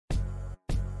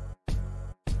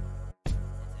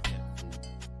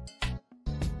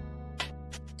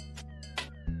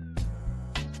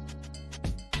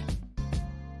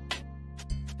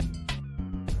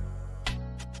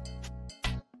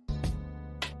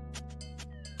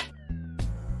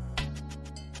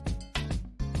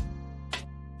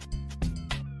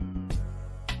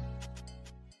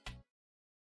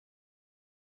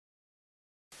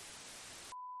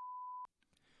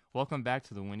Welcome back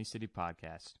to the Windy City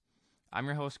Podcast. I'm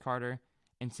your host, Carter,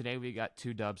 and today we got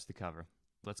 2 dubs to cover.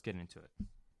 Let's get into it.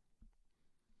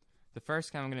 The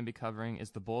first game I'm going to be covering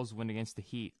is the Bulls' win against the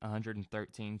Heat,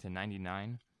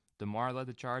 113-99. DeMar led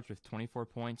the charge with 24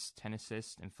 points, 10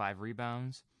 assists, and 5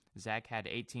 rebounds. Zach had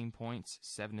 18 points,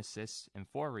 7 assists, and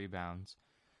 4 rebounds.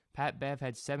 Pat Bev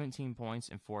had 17 points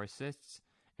and 4 assists,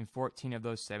 and 14 of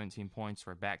those 17 points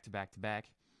were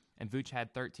back-to-back-to-back, and Vooch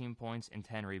had 13 points and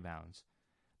 10 rebounds.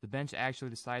 The bench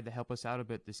actually decided to help us out a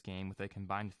bit this game with a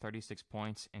combined 36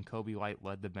 points, and Kobe White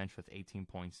led the bench with 18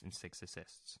 points and 6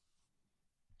 assists.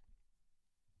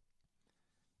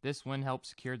 This win helped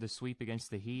secure the sweep against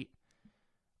the Heat.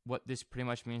 What this pretty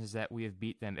much means is that we have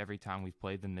beat them every time we've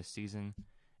played them this season,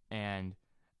 and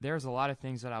there's a lot of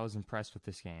things that I was impressed with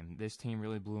this game. This team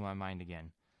really blew my mind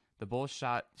again. The Bulls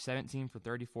shot 17 for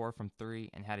 34 from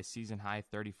 3 and had a season-high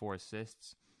 34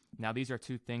 assists. Now, these are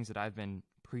 2 things that I've been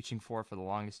preaching for the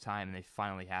longest time, and they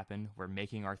finally happened. We're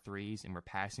making our threes, and we're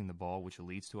passing the ball, which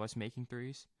leads to us making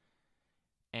threes.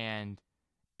 And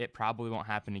it probably won't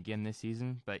happen again this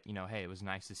season, but, hey, it was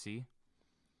nice to see.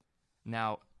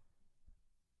 Now,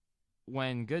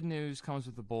 when good news comes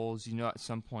with the Bulls, at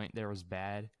some point there was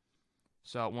bad.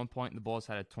 So at one point, the Bulls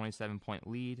had a 27-point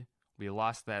lead. We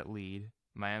lost that lead.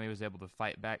 Miami was able to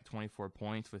fight back 24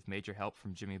 points with major help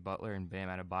from Jimmy Butler and Bam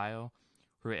Adebayo,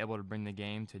 who were able to bring the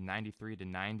game to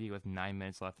 93-90 with 9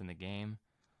 minutes left in the game.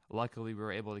 Luckily, we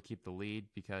were able to keep the lead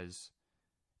because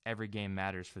every game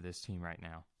matters for this team right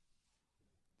now.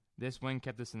 This win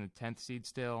kept us in the 10th seed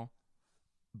still,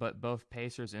 but both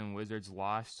Pacers and Wizards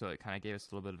lost, so it kind of gave us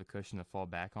a little bit of a cushion to fall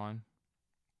back on.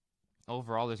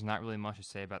 Overall, there's not really much to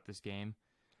say about this game.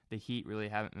 The Heat really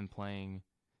haven't been playing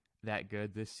that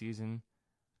good this season,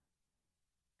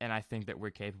 and I think that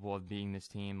we're capable of beating this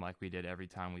team like we did every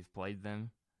time we've played them.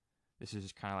 This is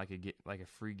just kind of like a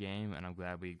free game, and I'm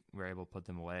glad we were able to put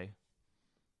them away.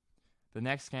 The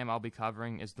next game I'll be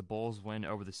covering is the Bulls' win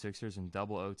over the Sixers in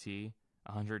double OT,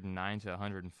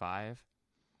 109-105.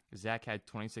 Zach had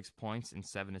 26 points and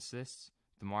 7 assists.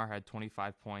 DeMar had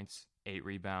 25 points, 8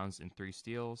 rebounds, and 3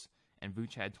 steals. And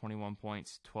Vooch had 21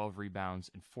 points, 12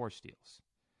 rebounds, and 4 steals.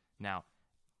 Now,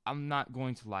 I'm not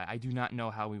going to lie. I do not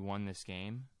know how we won this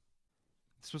game.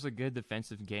 This was a good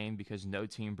defensive game because no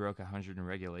team broke 100 in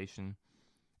regulation.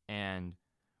 And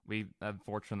we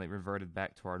unfortunately reverted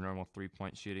back to our normal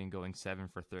 3-point shooting, going 7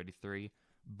 for 33.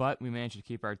 But we managed to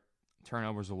keep our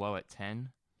turnovers low at 10.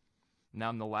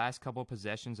 Now, in the last couple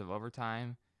possessions of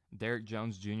overtime, Derrick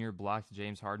Jones Jr. blocked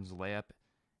James Harden's layup,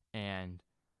 and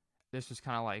this was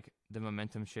kind of like the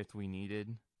momentum shift we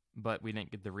needed, but we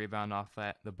didn't get the rebound off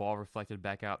that. The ball reflected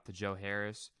back out to Joe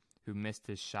Harris, who missed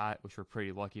his shot, which we're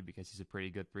pretty lucky because he's a pretty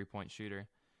good 3-point shooter.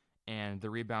 And the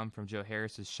rebound from Joe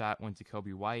Harris's shot went to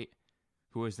Kobe White,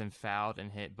 who was then fouled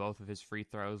and hit both of his free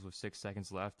throws with 6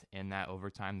 seconds left in that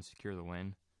overtime to secure the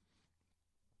win.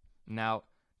 Now,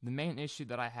 the main issue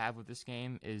that I have with this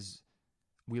game is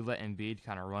we let Embiid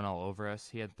kind of run all over us.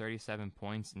 He had 37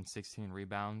 points and 16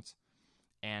 rebounds.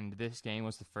 And this game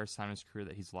was the first time in his career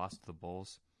that he's lost to the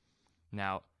Bulls.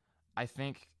 Now, I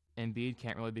think Embiid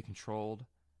can't really be controlled,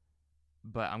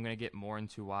 but I'm going to get more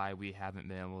into why we haven't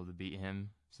been able to beat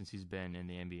him since he's been in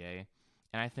the NBA.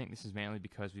 And I think this is mainly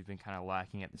because we've been kind of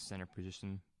lacking at the center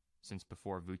position since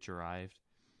before Vooch arrived.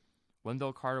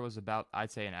 Wendell Carter was about, I'd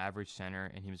say, an average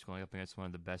center, and he was going up against one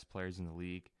of the best players in the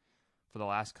league. For the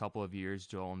last couple of years,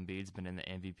 Joel Embiid's been in the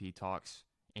MVP talks,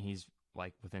 and he's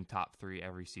within top 3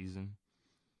 every season.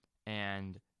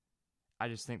 And I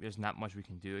just think there's not much we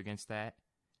can do against that.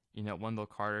 Wendell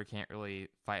Carter can't really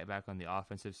fight back on the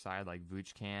offensive side like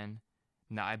Vooch can.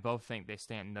 Now, I both think they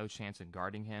stand no chance of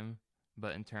guarding him,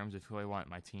 but in terms of who I want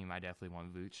on my team, I definitely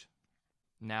want Vooch.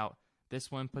 Now, this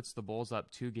one puts the Bulls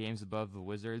up 2 games above the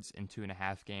Wizards and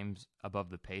 2.5 games above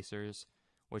the Pacers,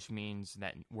 which means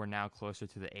that we're now closer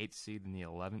to the 8th seed than the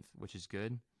 11th, which is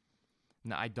good.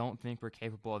 Now, I don't think we're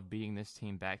capable of beating this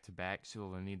team back-to-back, so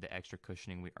we'll need the extra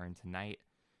cushioning we earned tonight.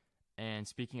 And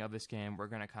speaking of this game, we're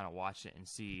going to kind of watch it and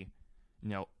see,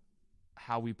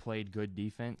 how we played good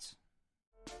defense.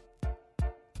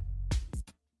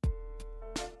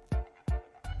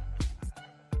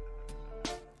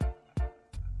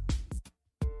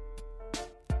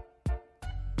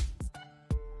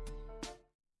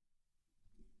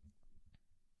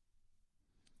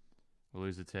 We'll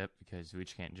lose the tip because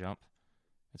Vooch can't jump.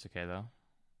 It's okay, though.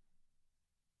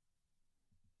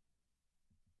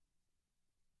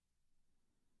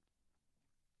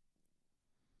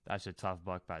 That's a tough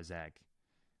buck by Zach.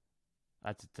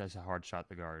 That's a hard shot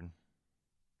to guard.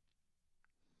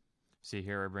 See,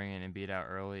 here we're bringing Embiid out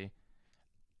early.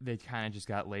 they kind of just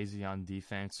got lazy on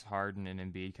defense. Harden and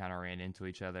Embiid kind of ran into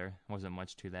each other. Wasn't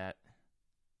much to that.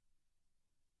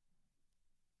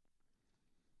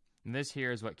 And this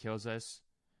here is what kills us,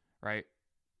 right?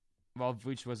 While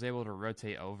Vooch was able to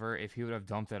rotate over, if he would have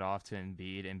dumped it off to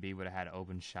Embiid, Embiid would have had an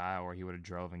open shot, or he would have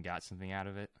drove and got something out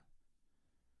of it.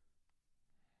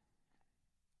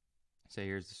 So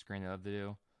here's the screen that I love to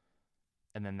do.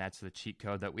 And then that's the cheat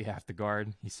code that we have to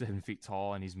guard. He's 7 feet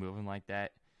tall and he's moving like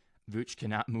that. Vooch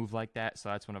cannot move like that, so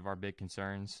that's one of our big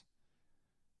concerns.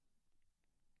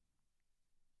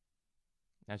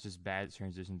 That's just bad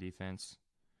transition defense.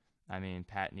 I mean,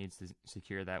 Pat needs to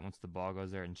secure that once the ball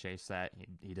goes there and chase that.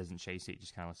 He doesn't chase it. He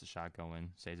just kind of lets the shot go in,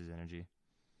 saves his energy.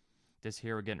 This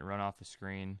here, we're getting run off the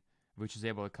screen. Vooch is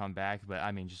able to come back, but,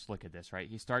 I mean, just look at this, right?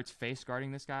 He starts face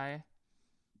guarding this guy,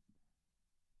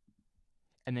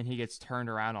 and then he gets turned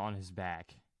around on his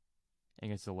back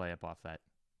and gets the layup off that.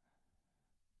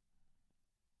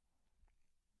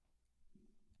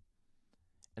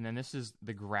 And then this is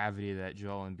the gravity that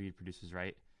Joel Embiid produces,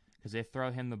 right? Because they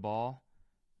throw him the ball.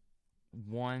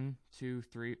 1, 2,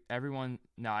 3. Everyone.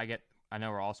 Now I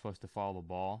know we're all supposed to follow the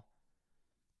ball,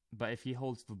 but if he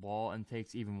holds the ball and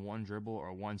takes even one dribble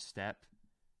or one step,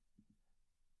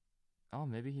 oh,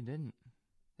 maybe he didn't.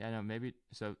 Yeah, no, maybe.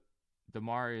 So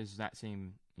DeMar is not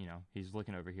seeing. He's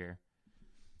looking over here,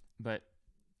 but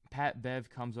Pat Bev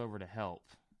comes over to help,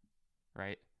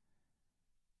 right?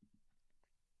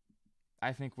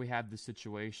 I think we have the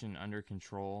situation under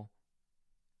control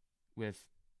because,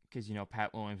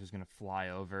 Pat Williams is going to fly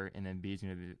over and Embiid's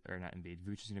going to be, or not Embiid,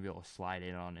 Vooch is going to be able to slide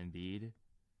in on Embiid.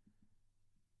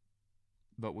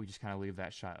 But we just kind of leave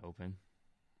that shot open.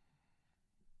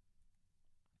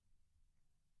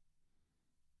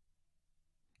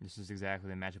 This is exactly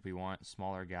the matchup we want.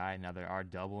 Smaller guy. Now they are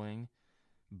doubling,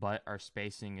 but our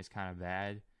spacing is kind of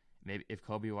bad. Maybe if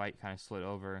Kobe White kind of slid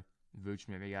over, Vooch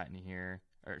maybe got in here,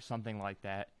 or something like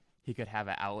that, he could have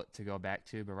an outlet to go back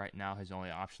to, but right now his only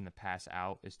option to pass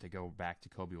out is to go back to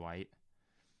Kobe White.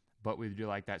 But we do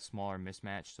like that smaller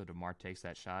mismatch, so DeMar takes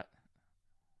that shot.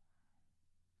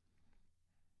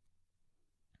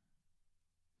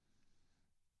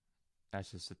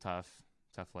 That's just a tough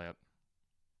layup.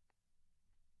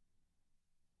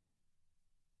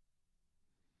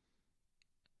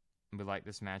 We like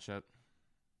this matchup.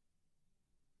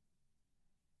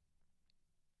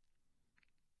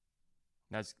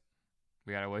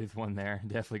 We got away with one there.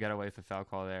 Definitely got away with the foul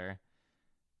call there.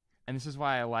 And this is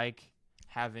why I like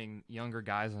having younger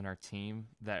guys on our team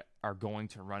that are going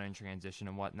to run in transition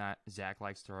and whatnot. Zach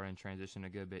likes to run in transition a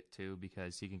good bit too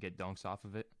because he can get dunks off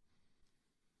of it.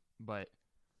 But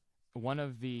one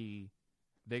of the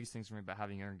biggest things for me about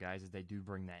having younger guys is they do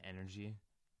bring that energy.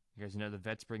 You guys know the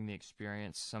vets bring the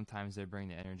experience. Sometimes they bring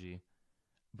the energy.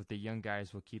 But the young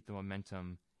guys will keep the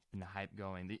momentum and the hype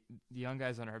going. The young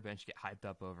guys on our bench get hyped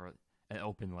up over an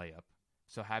open layup.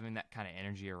 So having that kind of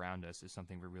energy around us is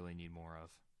something we really need more of.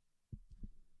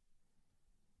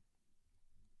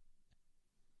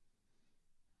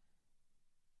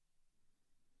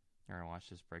 All right, watch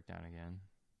this breakdown again.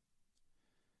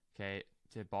 Okay,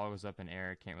 tip ball goes up in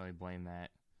air. Can't really blame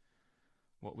that.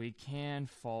 What we can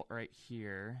fault right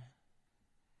here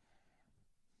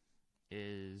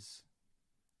is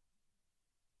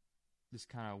this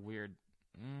kind of weird.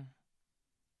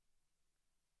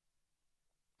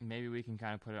 Maybe we can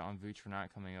kind of put it on Vooch for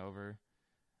not coming over.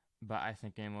 But I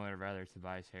think anyone would rather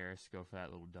Tobias Harris go for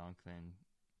that little dunk than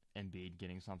Embiid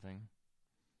getting something.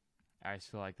 I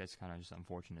just feel like that's kind of just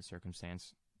unfortunate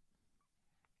circumstance.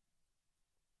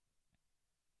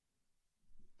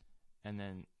 And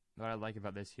then what I like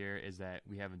about this here is that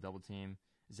we have a double team.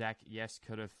 Zach, yes,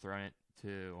 could have thrown it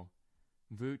to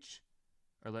Vooch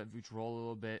or let Vooch roll a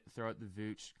little bit, throw it to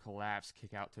Vooch, collapse,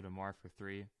 kick out to DeMar for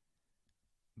 3.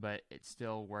 But it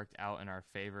still worked out in our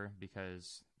favor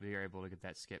because we were able to get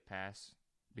that skip pass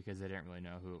because they didn't really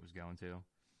know who it was going to.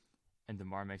 And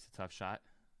DeMar makes a tough shot.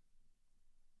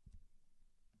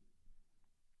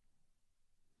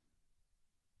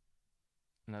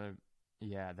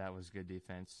 That was good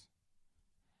defense.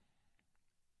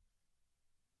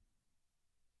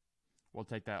 We'll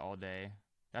take that all day.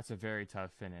 That's a very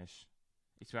tough finish,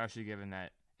 especially given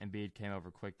that Embiid came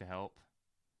over quick to help.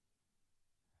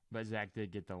 But Zach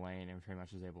did get the lane and pretty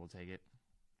much was able to take it.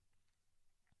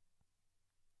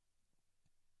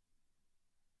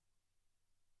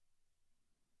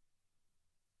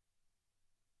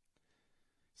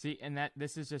 See, and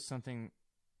this is just something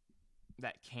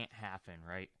that can't happen,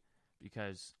 right?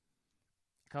 Because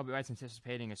Kobe White's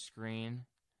anticipating a screen,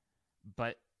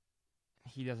 but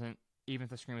he doesn't, even if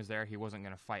the screen was there, he wasn't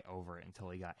going to fight over it until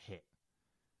he got hit.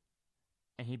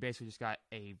 And he basically just got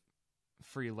a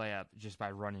free layup just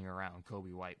by running around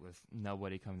Kobe White with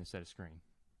nobody coming to set a screen.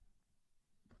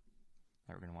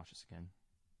 All right, we're going to watch this again.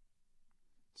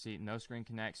 See, no screen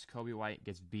connects. Kobe White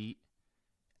gets beat.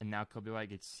 And now Kobe White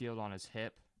gets sealed on his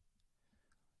hip.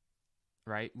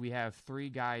 Right? We have three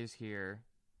guys here.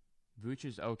 Vooch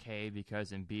is okay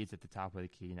because Embiid's at the top of the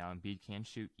key. Now, Embiid can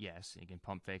shoot, yes. He can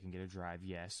pump fake and get a drive,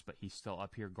 yes. But he's still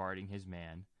up here guarding his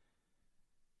man.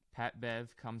 Pat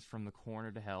Bev comes from the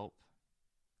corner to help.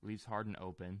 Leaves Harden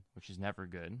open, which is never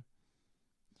good.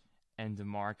 And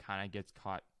DeMar kind of gets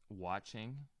caught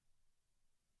watching.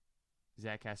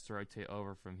 Zach has to rotate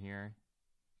over from here.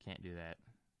 Can't do that.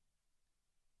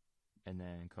 And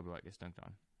then Kobe White gets dunked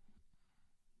on.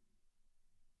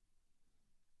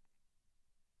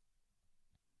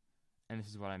 And this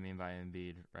is what I mean by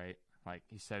Embiid, right? Like,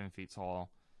 he's 7 feet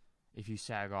tall. If you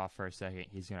sag off for a second,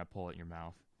 he's going to pull it in your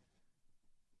mouth.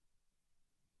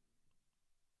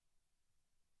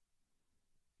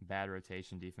 Bad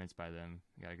rotation defense by them.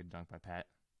 Got a good dunk by Pat.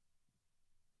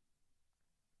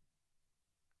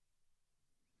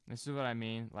 This is what I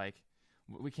mean. Like,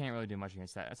 we can't really do much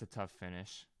against that. That's a tough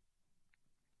finish.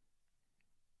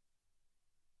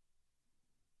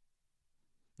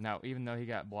 Now, even though he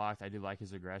got blocked, I do like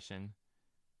his aggression.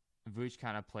 Vooch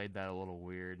kind of played that a little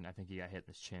weird, and I think he got hit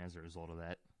in his chin as a result of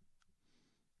that.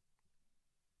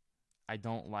 I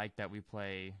don't like that we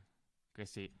play... Okay,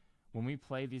 see, when we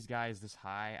play these guys this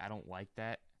high, I don't like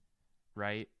that,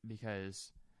 right?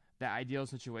 Because the ideal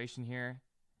situation here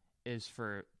is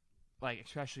for, like,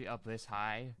 especially up this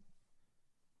high,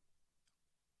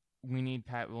 we need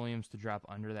Pat Williams to drop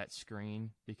under that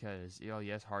screen because,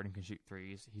 yes, Harden can shoot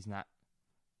threes. He's not...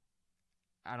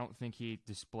 I don't think he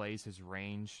displays his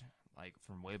range like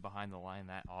from way behind the line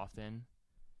that often.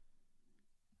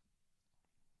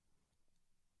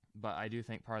 But I do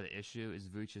think part of the issue is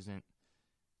Vooch isn't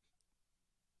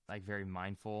like very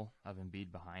mindful of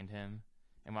Embiid behind him.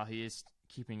 And while he is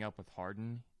keeping up with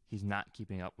Harden, he's not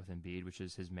keeping up with Embiid, which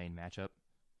is his main matchup.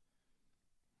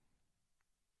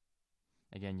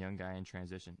 Again, young guy in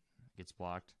transition gets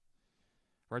blocked.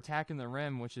 We're attacking the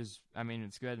rim, which is, I mean,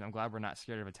 it's good. I'm glad we're not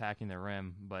scared of attacking the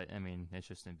rim, but, I mean, it's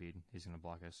just Embiid. He's going to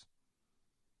block us.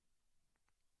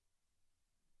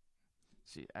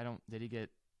 See, did he get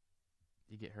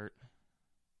hurt?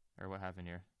 Or what happened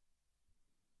here?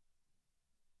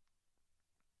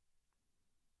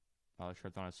 Oh, it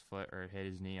tripped on his foot or hit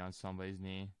his knee on somebody's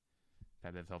knee.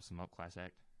 Pat Bev helps him up, class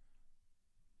act.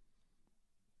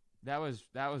 That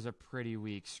was a pretty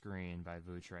weak screen by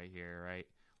Vooch right here, right?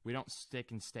 We don't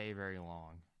stick and stay very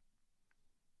long.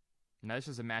 Now, this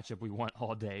is a matchup we want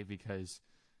all day because,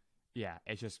 yeah,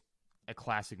 it's just a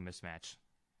classic mismatch.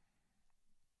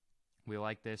 We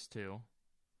like this, too.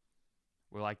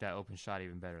 We like that open shot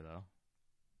even better, though.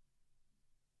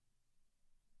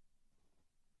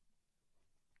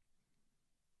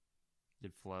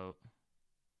 Did float.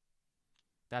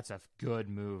 That's a good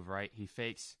move, right? He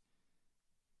fakes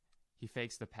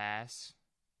the pass.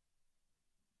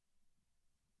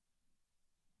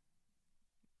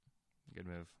 Good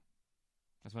move.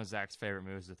 That's one of Zach's favorite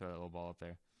moves, to throw that little ball up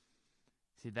there.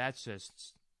 See, that's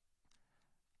just...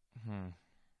 I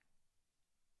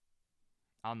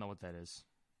don't know what that is.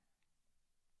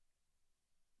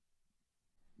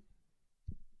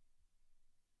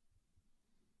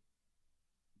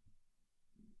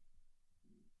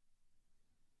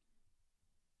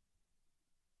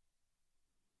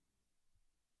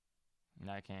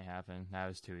 That can't happen. That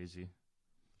was too easy.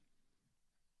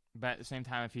 But at the same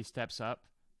time, if he steps up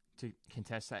to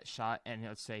contest that shot, and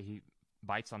let's say he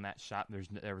bites on that shot,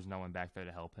 there was no one back there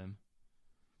to help him.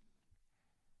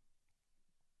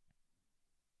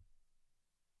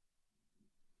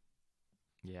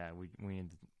 Yeah, we need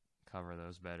to cover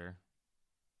those better.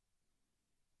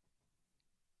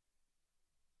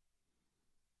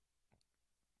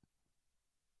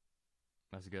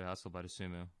 That's a good hustle by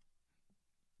Sumu.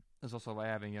 That's also why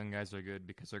having young guys are good,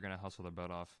 because they're going to hustle their butt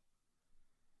off.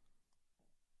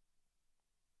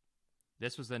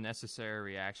 This was the necessary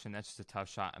reaction. That's just a tough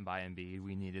shot by Embiid.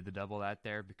 We needed the double that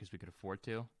there because we could afford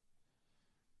to.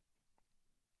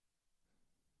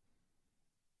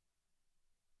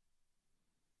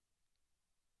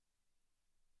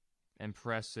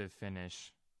 Impressive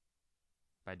finish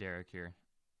by Derek here.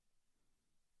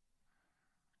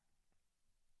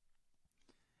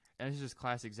 And this is just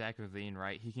classic Zach LaVine,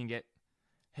 right? He can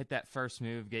hit that first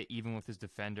move, get even with his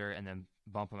defender, and then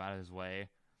bump him out of his way.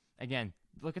 Again,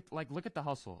 look at the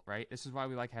hustle, right? This is why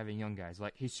we like having young guys.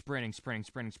 Like, he's sprinting.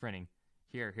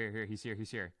 Here, he's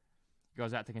here.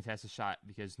 Goes out to contest a shot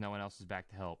because no one else is back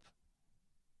to help.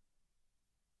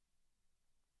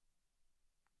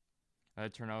 A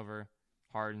turnover.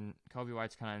 Harden. Kobe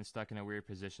White's kind of stuck in a weird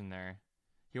position there.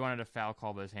 He wanted a foul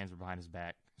call, but his hands were behind his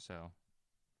back. So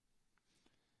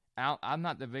I'm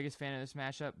not the biggest fan of this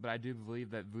matchup, but I do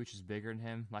believe that Vooch is bigger than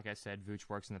him. Like I said, Vooch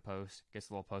works in the post. Gets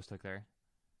a little post hook there.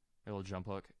 A little jump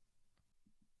hook.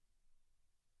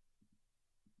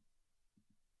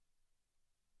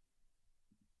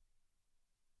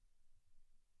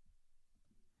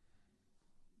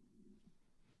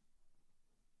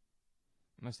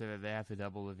 I'm going to say that they have to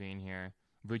double Levine here.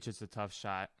 Vooch hits a tough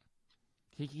shot.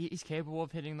 He's capable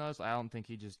of hitting those. I don't think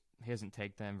he doesn't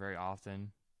take them very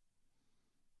often.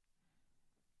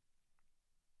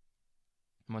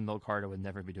 Wendell Carter would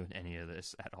never be doing any of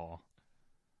this at all.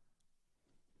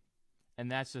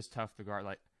 And that's just tough to guard.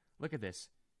 Like, look at this.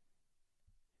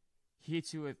 He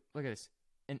hits you with, look at this,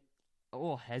 a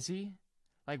little hezzy.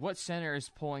 Like, what center is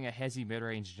pulling a hezzy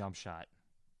mid-range jump shot?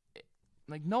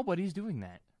 Like, nobody's doing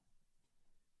that.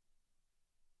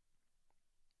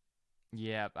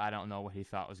 Yep, I don't know what he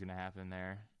thought was going to happen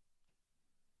there.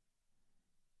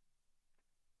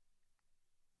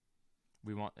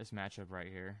 We want this matchup right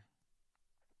here.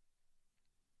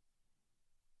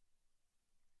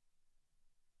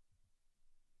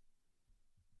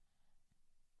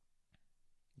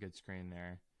 Good screen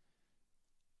there.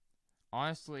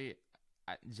 Honestly,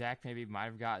 Zach maybe might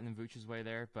have gotten in Vooch's way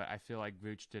there, but I feel like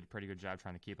Vooch did a pretty good job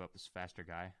trying to keep up this faster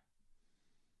guy.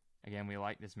 Again, we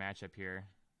like this matchup here.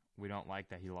 We don't like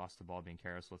that he lost the ball being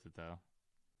careless with it, though.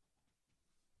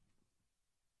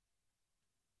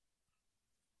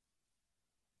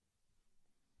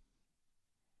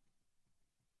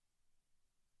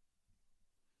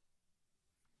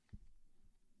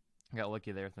 Got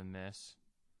lucky there with a miss.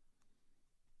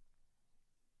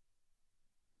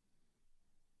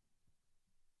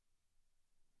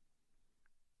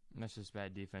 And that's just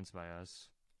bad defense by us.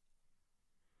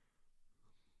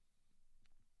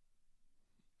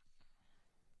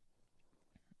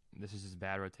 This is just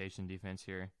bad rotation defense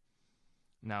here.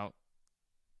 Now,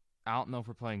 I don't know if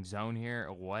we're playing zone here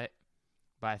or what,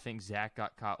 but I think Zach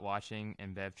got caught watching,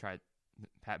 and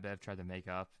Pat Bev tried to make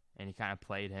up, and he kind of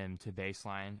played him to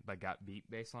baseline, but got beat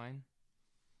baseline.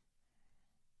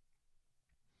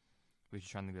 We're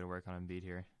just trying to go to work on Embiid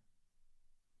here.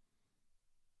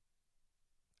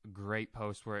 Great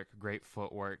post work, great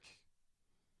footwork.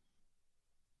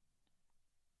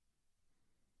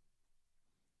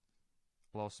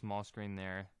 A little small screen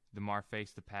there. DeMar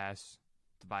fakes the pass.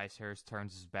 Tobias Harris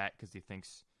turns his back because he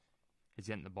thinks he's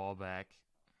getting the ball back.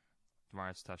 DeMar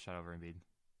has a tough shot over Embiid.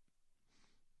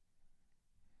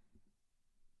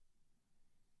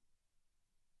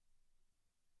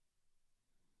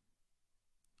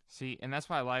 See, and that's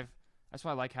why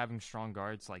I like having strong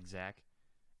guards like Zach,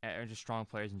 or just strong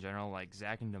players in general. Like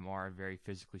Zach and DeMar are very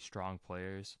physically strong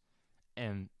players,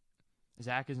 and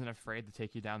Zach isn't afraid to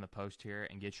take you down the post here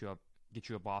and get you up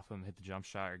off him, hit the jump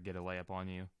shot, or get a layup on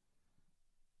you.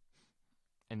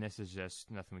 And this is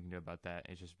just nothing we can do about that.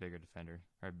 It's just a bigger defender,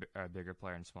 or a bigger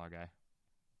player and smaller guy.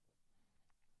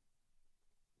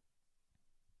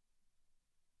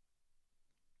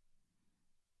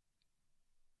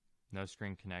 No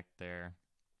screen connect there.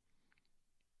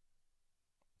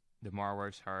 DeMar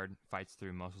works hard, fights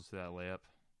through, muscles to that layup.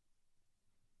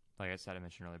 Like I said, I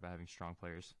mentioned earlier about having strong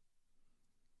players.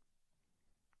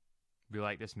 We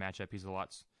like this matchup. He's a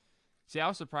lot. See, I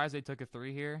was surprised they took a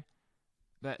 3 here.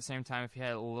 But at the same time, if he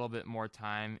had a little bit more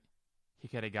time, he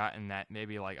could have gotten that,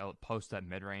 maybe like a post up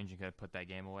mid range and could have put that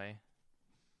game away.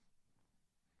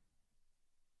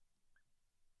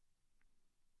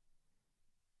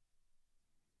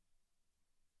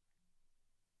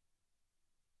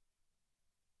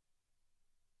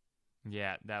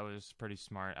 Yeah, that was pretty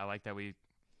smart. I like that we.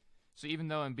 So even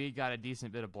though Embiid got a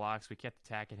decent bit of blocks, we kept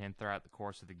attacking him throughout the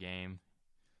course of the game.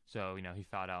 So, he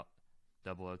fouled out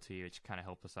double OT, which kind of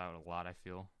helped us out a lot, I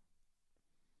feel.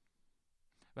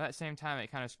 But at the same time,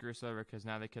 it kind of screws us over because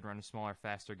now they could run a smaller,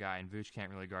 faster guy, and Vooch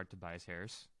can't really guard Tobias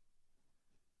Harris.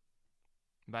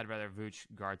 But I'd rather Vooch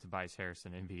guard Tobias Harris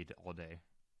than Embiid all day.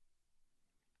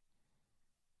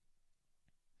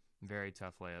 Very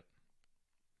tough layup.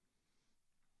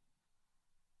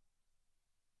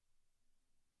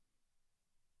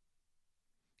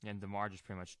 And DeMar just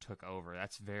pretty much took over.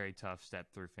 That's very tough step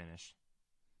through finish.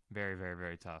 Very, very,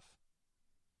 very tough.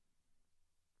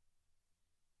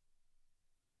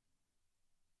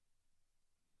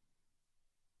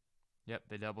 Yep,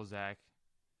 they double Zach.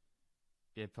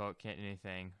 Get poke, can't do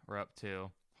anything. We're up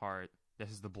 2. Hart. This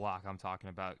is the block I'm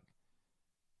talking about.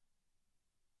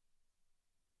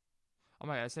 Oh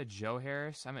my god, I said Joe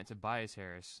Harris? I meant Tobias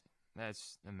Harris.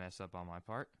 That's a mess up on my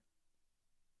part.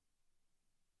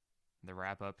 The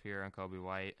wrap up here on Kobe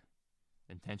White.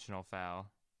 Intentional foul.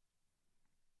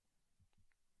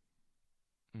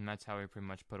 And that's how we pretty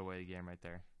much put away the game right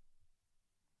there.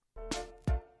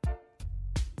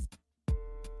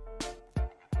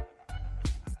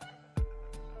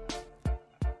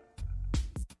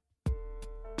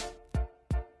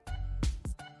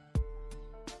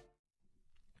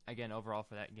 Again, overall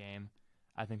for that game,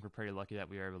 I think we're pretty lucky that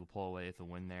we were able to pull away with a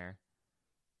win there.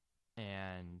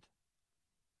 And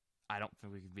I don't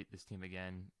think we can beat this team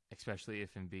again, especially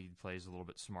if Embiid plays a little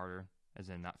bit smarter, as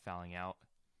in not fouling out.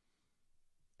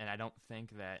 And I don't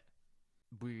think that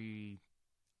we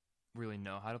really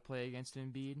know how to play against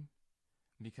Embiid,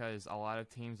 because a lot of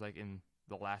teams, like in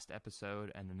the last episode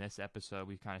and in this episode,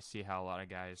 we kind of see how a lot of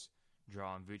guys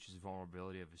draw on Vooch's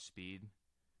vulnerability of his speed.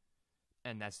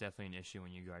 And that's definitely an issue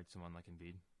when you guard someone like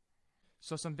Embiid.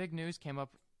 So some big news came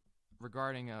up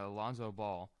regarding Lonzo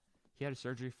Ball. He had a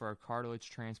surgery for a cartilage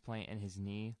transplant in his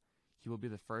knee. He will be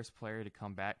the first player to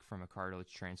come back from a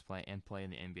cartilage transplant and play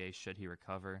in the NBA should he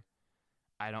recover.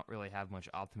 I don't really have much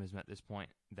optimism at this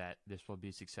point that this will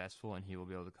be successful and he will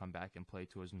be able to come back and play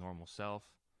to his normal self.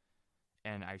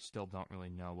 And I still don't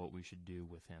really know what we should do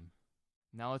with him.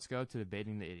 Now let's go to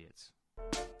debating the idiots.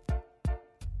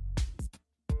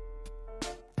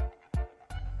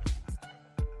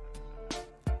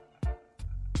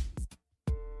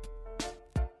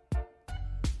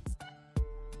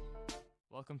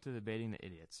 Welcome to Debating the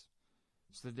Idiots.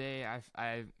 So today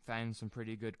I found some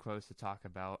pretty good quotes to talk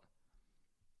about.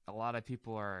 A lot of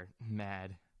people are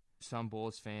mad. Some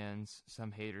Bulls fans,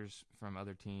 some haters from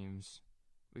other teams.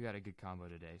 We got a good combo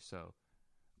today, so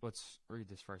let's read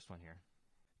this first one here.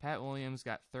 Pat Williams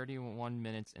got 31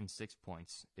 minutes and 6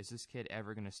 points. Is this kid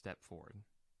ever going to step forward?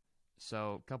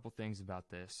 So a couple things about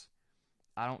this.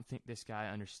 I don't think this guy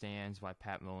understands why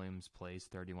Pat Williams plays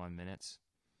 31 minutes.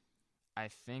 I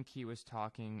think he was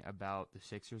talking about the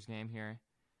Sixers game here.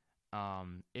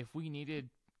 If we needed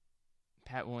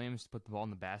Pat Williams to put the ball in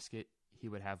the basket, he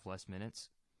would have less minutes.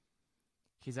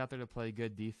 He's out there to play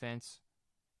good defense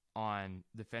on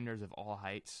defenders of all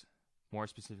heights. More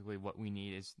specifically, what we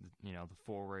need is the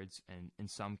forwards and in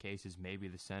some cases maybe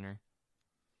the center.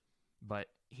 But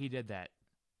he did that,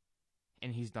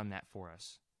 and he's done that for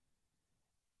us.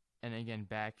 And again,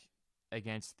 back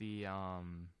against the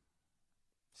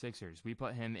Sixers, we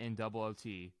put him in double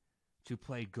OT to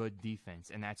play good defense,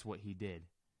 and that's what he did.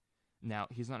 Now,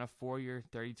 he's on a 4-year,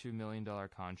 $32 million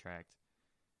contract.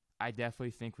 I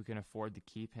definitely think we can afford to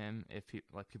keep him. If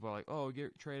people are like, oh,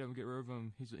 trade him, get rid of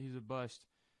him, he's a bust.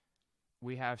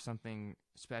 We have something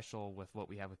special with what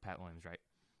we have with Pat Williams, right?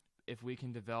 If we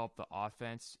can develop the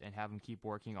offense and have him keep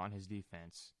working on his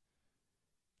defense,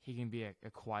 he can be a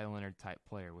Kawhi Leonard type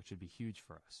player, which would be huge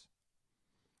for us.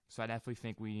 So I definitely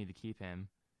think we need to keep him,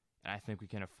 and I think we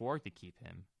can afford to keep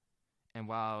him. And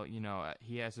while,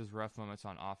 he has his rough moments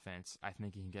on offense, I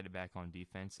think he can get it back on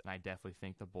defense, and I definitely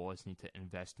think the Bulls need to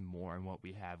invest more in what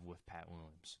we have with Pat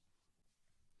Williams.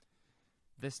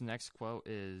 This next quote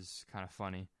is kind of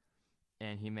funny,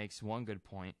 and he makes one good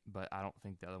point, but I don't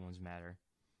think the other ones matter.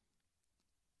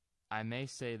 I may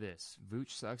say this: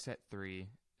 Vooch sucks at 3,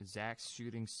 Zach's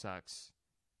shooting sucks,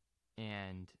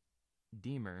 and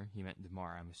Deemer, he meant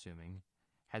DeMar, I'm assuming,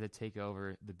 had to take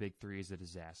over. The big 3 is a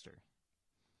disaster.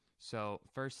 So,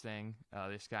 first thing,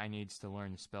 this guy needs to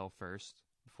learn to spell first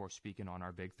before speaking on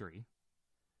our big 3.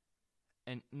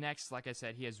 And next, like I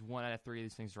said, he has 1 out of 3 of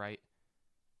these things right.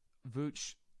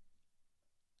 Vooch,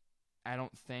 I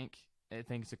think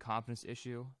it's a confidence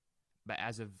issue, but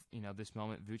as of this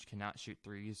moment, Vooch cannot shoot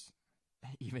threes,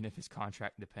 even if his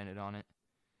contract depended on it.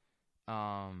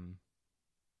 Now,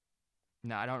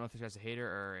 I don't know if this guy's a hater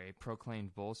or a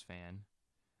proclaimed Bulls fan,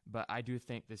 but I do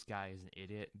think this guy is an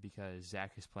idiot because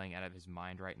Zach is playing out of his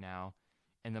mind right now.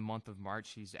 In the month of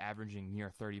March, he's averaging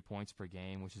near 30 points per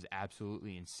game, which is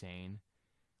absolutely insane.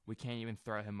 We can't even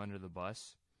throw him under the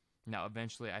bus. Now,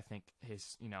 eventually, I think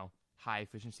his,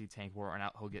 high-efficiency tank will run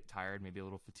out. He'll get tired, maybe a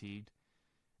little fatigued.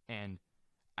 And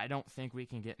I don't think we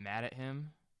can get mad at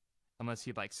him unless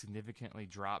he, significantly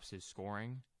drops his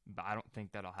scoring. But I don't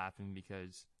think that'll happen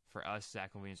because, for us,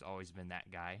 Zach LaVine has always been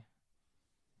that guy.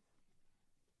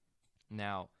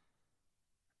 Now,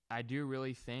 I do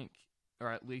really think,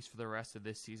 or at least for the rest of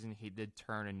this season, he did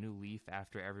turn a new leaf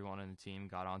after everyone on the team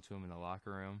got onto him in the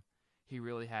locker room. He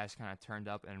really has kind of turned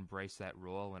up and embraced that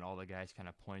role when all the guys kind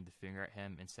of pointed the finger at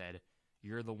him and said,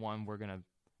 you're the one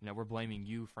we're blaming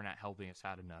you for not helping us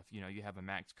out enough. You have a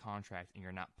max contract and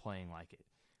you're not playing like it.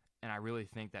 And I really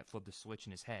think that flipped a switch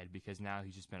in his head because now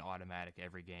he's just been automatic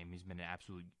every game. He's been an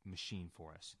absolute machine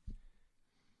for us.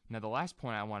 Now, the last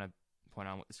point I want to point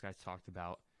on what this guy's talked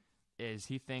about is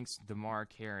he thinks DeMar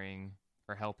carrying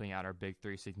or helping out our big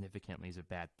three significantly is a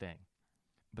bad thing.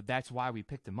 But that's why we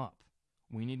picked him up.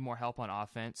 We need more help on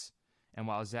offense, and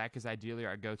while Zach is ideally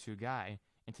our go-to guy,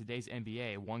 in today's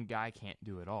NBA, one guy can't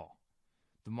do it all.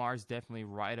 DeMar's definitely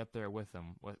right up there with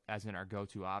him as in our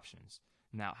go-to options.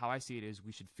 Now, how I see it is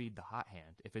we should feed the hot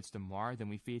hand. If it's DeMar, then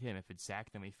we feed him. If it's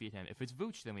Zach, then we feed him. If it's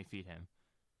Vooch, then we feed him,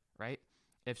 right?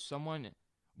 If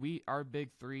our big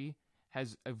three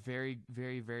has a very,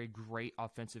 very, very great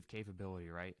offensive capability,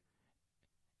 right?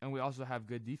 And we also have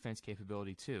good defense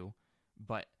capability too,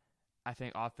 but I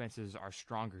think offense is our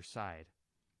stronger side.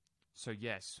 So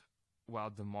yes, while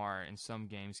DeMar in some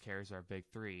games carries our big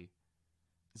three,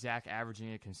 Zach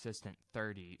averaging a consistent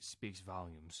 30 speaks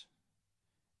volumes.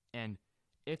 And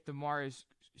if DeMar is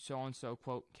so-and-so,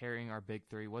 quote, carrying our big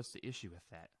three, what's the issue with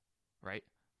that, right?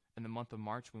 In the month of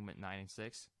March, we went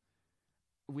 9-6.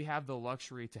 We have the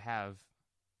luxury to have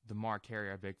DeMar carry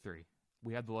our big three.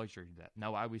 We have the luxury to do that.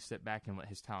 Now, why we sit back and let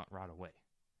his talent rot away?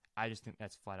 I just think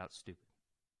that's flat out stupid.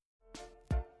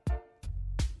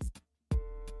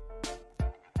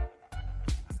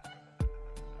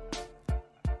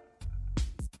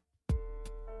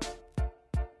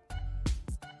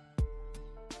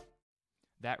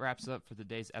 That wraps up for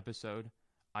today's episode.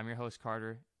 I'm your host,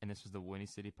 Carter, and this was the Winnie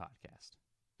City Podcast.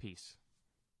 Peace.